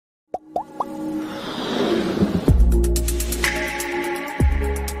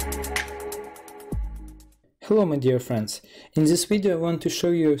Hello my dear friends, in this video I want to show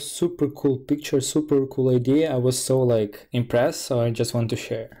you a super cool picture, super cool idea. I was so impressed, so I just want to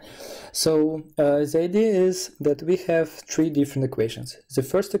share. So the idea is that we have three different equations. The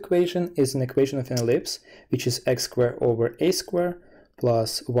first equation is an equation of an ellipse, which is x squared over a squared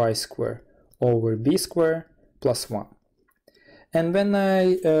plus y squared over b squared plus 1. And when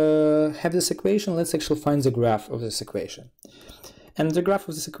I have this equation, let's actually find the graph of this equation. And the graph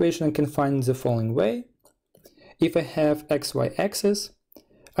of this equation I can find the following way. If I have xy axis,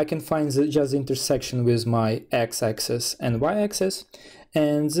 I can find just the intersection with my x-axis and y-axis.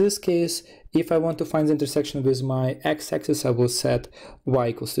 And in this case, if I want to find the intersection with my x-axis, I will set y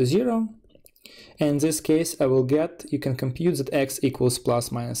equals to 0. And in this case, I will get, you can compute that x equals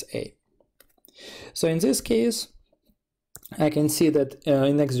plus minus a. So in this case, I can see that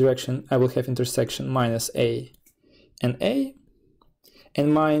in x direction, I will have intersection minus a and a.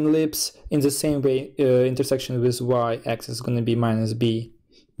 And my ellipse, in the same way, intersection with y-axis is going to be minus b,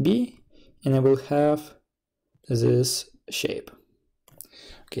 b, and I will have this shape.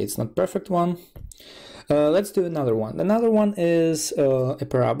 Okay, it's not perfect one. Let's do another one. Another one is a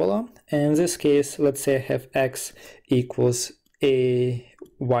parabola. And in this case, let's say I have x equals a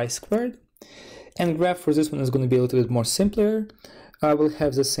y squared. And graph for this one is going to be a little bit more simpler. I will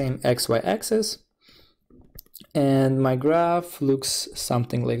have the same xy axis. And my graph looks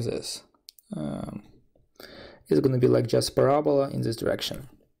something like this. It's going to be like just parabola in this direction.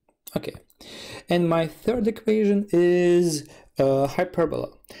 Okay. And my third equation is hyperbola.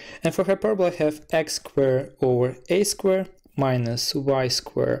 And for hyperbola, I have x squared over a squared minus y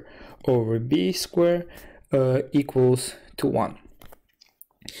squared over b squared equals to 1.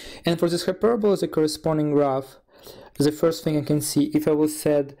 And for this hyperbola, the corresponding graph, the first thing I can see, if I will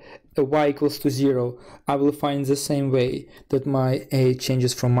set y equals to 0, I will find the same way that my a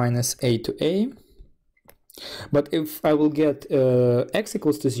changes from minus a to a. But if I will get x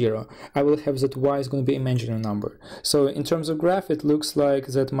equals to 0, I will have that y is going to be imaginary number. So in terms of graph, it looks like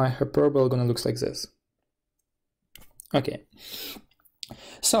that my hyperbola is going to look like this. Okay.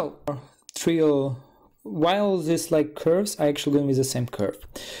 So while these curves are actually going to be the same curve.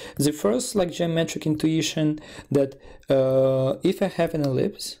 The first geometric intuition that if I have an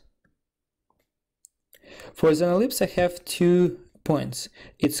ellipse, for the ellipse I have 2 points.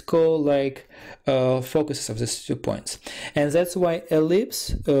 It's called focuses of these 2 points. And that's why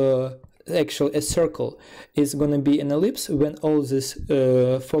ellipse, actually a circle, is going to be an ellipse when all these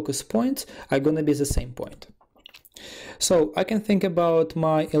focus points are going to be the same point. So I can think about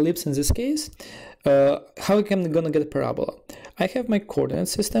my ellipse in this case. How am I going to get a parabola? I have my coordinate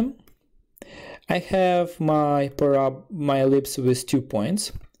system. I have my ellipse with 2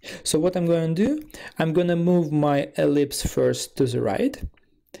 points. So what I'm going to do, I'm going to move my ellipse first to the right,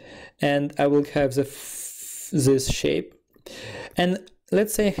 and I will have this shape. And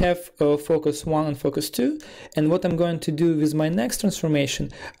let's say I have focus 1 and focus 2, and what I'm going to do with my next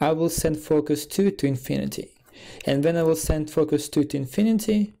transformation, I will send focus 2 to infinity. And when I will send focus 2 to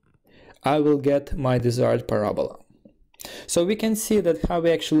infinity, I will get my desired parabola. So we can see that how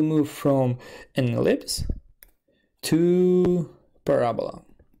we actually move from an ellipse to parabola.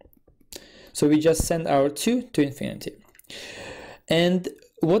 So we just send our 2 to infinity. And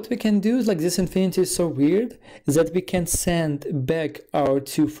what we can do is this infinity is so weird is that we can send back our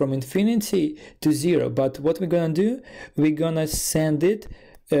 2 from infinity to 0. But what we're gonna do, we're gonna send it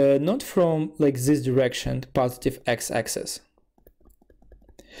not from this direction, positive x-axis,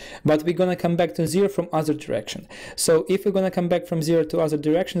 but we're gonna come back to 0 from other direction. So if we're gonna come back from 0 to other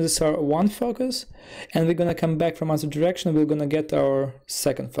direction, this is our one focus, and we're gonna come back from other direction, we're gonna get our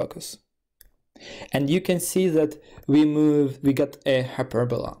second focus. And you can see that we got a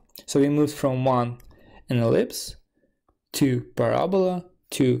hyperbola. So we moved from an ellipse to parabola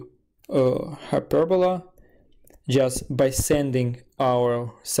to hyperbola just by sending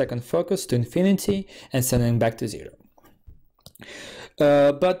our second focus to infinity and sending back to 0.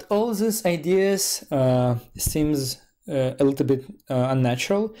 But all these ideas seems a little bit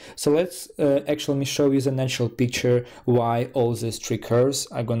unnatural. So let's actually let me show you the natural picture why all these 3 curves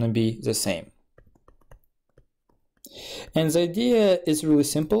are going to be the same. And the idea is really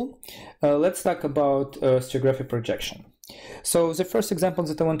simple. Let's talk about steographic projection. So the first example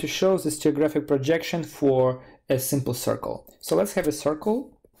that I want to show is the steographic projection for a simple circle. So let's have a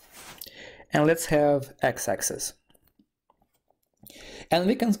circle and let's have x-axis. And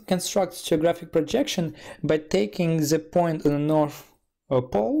we can construct steographic projection by taking the point on the north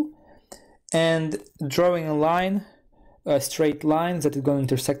pole and drawing a line straight lines that are going to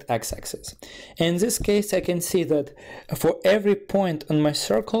intersect x-axis. In this case, I can see that for every point on my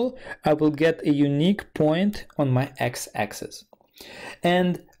circle, I will get a unique point on my x-axis.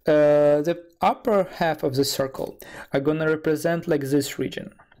 And the upper half of the circle are going to represent like this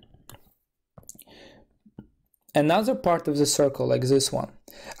region. Another part of the circle, like this one,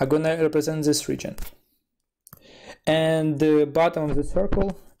 are going to represent this region. And the bottom of the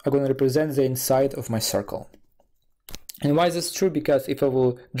circle are going to represent the inside of my circle. And why is this true? Because if I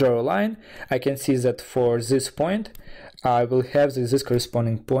will draw a line, I can see that for this point, I will have this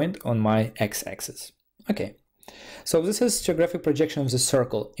corresponding point on my x-axis. Okay, so this is geographic projection of the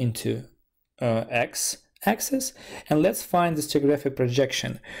circle into x-axis. And let's find this geographic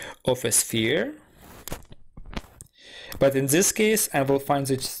projection of a sphere. But in this case, I will find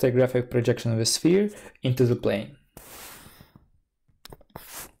the geographic projection of a sphere into the plane.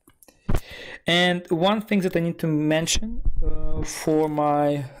 And one thing that I need to mention for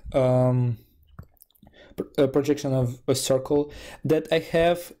my projection of a circle, that I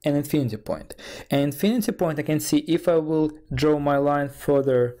have an infinity point. An infinity point, I can see if I will draw my line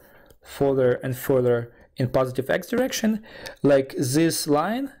further and further in positive x direction, like this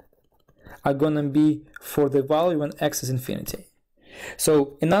line are gonna be for the value when x is infinity.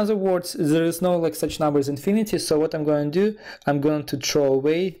 So in other words, there is no like such number as infinity. So what I'm going to do, I'm going to throw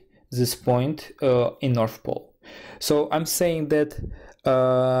away this point in North Pole. So I'm saying that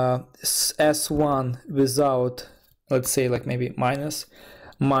S1 without, let's say like maybe minus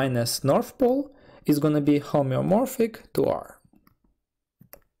North Pole is going to be homeomorphic to R.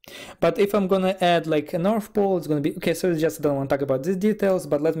 But if I'm going to add like a North Pole, it's going to be, okay, so just I don't want to talk about these details,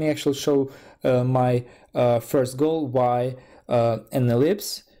 but let me actually show my first goal, why an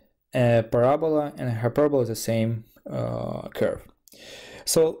ellipse, a parabola, and a hyperbola is the same curve.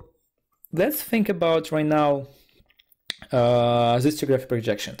 So let's think about right now these geographic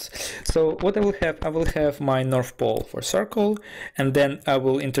projections. So what I will have my North Pole for circle, and then I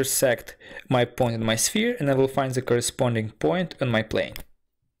will intersect my point in my sphere, and I will find the corresponding point on my plane.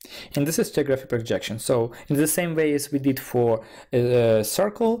 And this is geographic projection. So in the same way as we did for a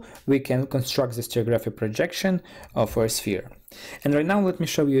circle, we can construct this geographic projection for a sphere. And right now, let me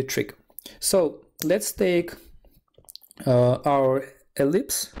show you a trick. So let's take our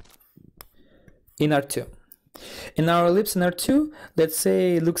ellipse in R2. In our ellipse in R2, let's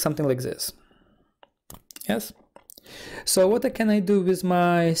say it looks something like this. Yes. So what can I do with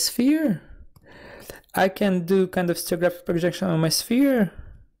my sphere? I can do kind of geographic projection on my sphere.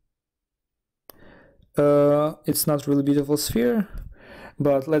 It's not really beautiful sphere,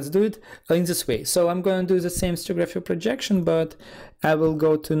 but let's do it in this way. So I'm going to do the same geographic projection, but I will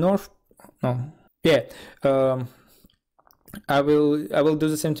go to north. No, yeah. I will do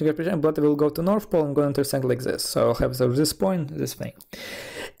the same geographic projection, but I will go to North Pole and go intersect like this. So I'll have this point, this thing,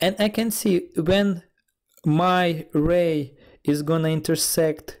 and I can see when my ray is gonna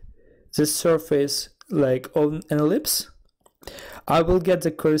intersect the surface like on an ellipse, I will get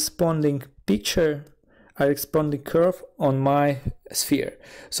the corresponding picture, a corresponding curve on my sphere.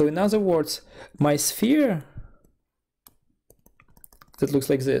 So in other words, my sphere that looks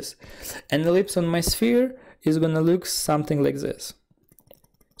like this, an ellipse on my sphere is going to look something like this.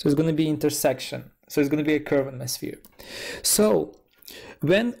 So it's going to be intersection. So it's going to be a curve in my sphere. So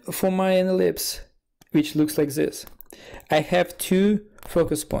when for my ellipse, which looks like this, I have two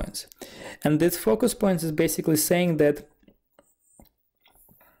focus points. And this focus point is basically saying that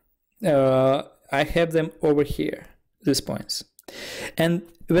I have them over here, these points. And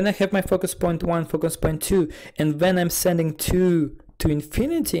when I have my focus point 1, focus point 2, and when I'm sending 2 to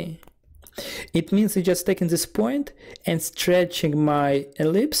infinity, it means I'm just taking this point and stretching my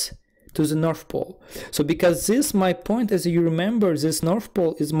ellipse to the North Pole. So because this my point, as you remember, this North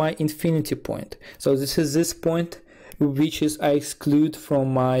Pole is my infinity point. So this is this point which is I exclude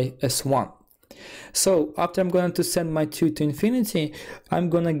from my S1. So after I'm going to send my 2 to infinity, I'm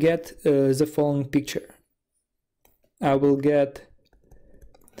going to get the following picture. I will get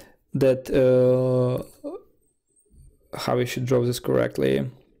that, how I should draw this correctly.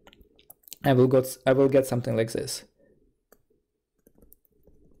 I will get something like this.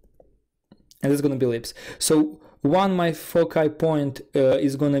 And it's going to be ellipse. So my foci point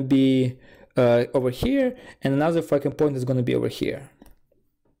is going to be over here, and another foci point is going to be over here.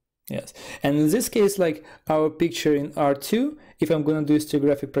 Yes. And in this case, like our picture in R2, if I'm going to do a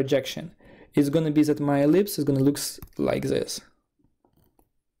geographic projection, it's going to be that my ellipse is going to look like this.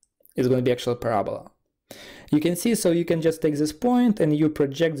 It's going to be actually a parabola. You can see, so you can just take this point and you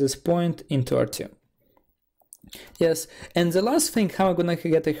project this point into R2. Yes, and the last thing, how I'm gonna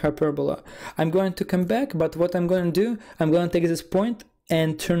get a hyperbola. I'm going to come back, but what I'm going to do, I'm going to take this point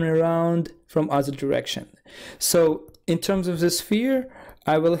and turn around from other direction. So in terms of the sphere,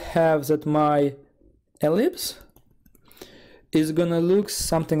 I will have that my ellipse is gonna look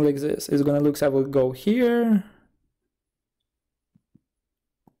something like this. It's gonna look, I will go here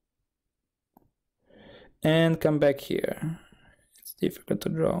and come back here. It's difficult to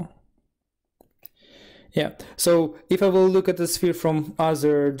draw. Yeah, so if I will look at the sphere from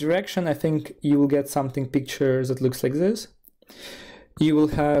other direction, I think you will get something picture that looks like this. You will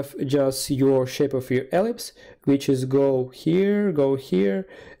have just your shape of your ellipse, which is go here,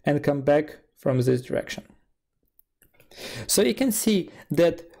 and come back from this direction. So you can see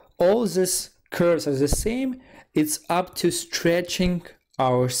that all these curves are the same. It's up to stretching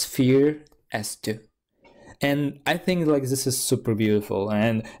our sphere S2. And I think like this is super beautiful,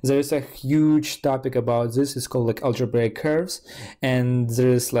 and there is a huge topic about this. It's called like algebraic curves, and there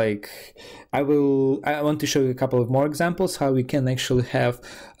is like I want to show you a couple of more examples how we can actually have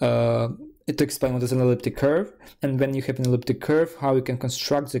to explain what is an elliptic curve, and when you have an elliptic curve, how you can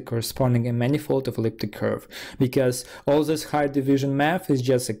construct the corresponding manifold of elliptic curve, because all this high division math is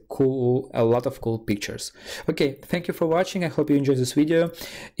just a lot of cool pictures. Okay, thank you for watching. I hope you enjoyed this video.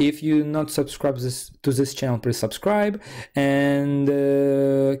 If you not subscribed to this channel, please subscribe, and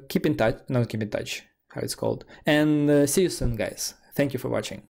keep in touch, how it's called, and see you soon, guys. Thank you for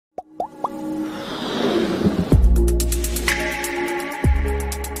watching.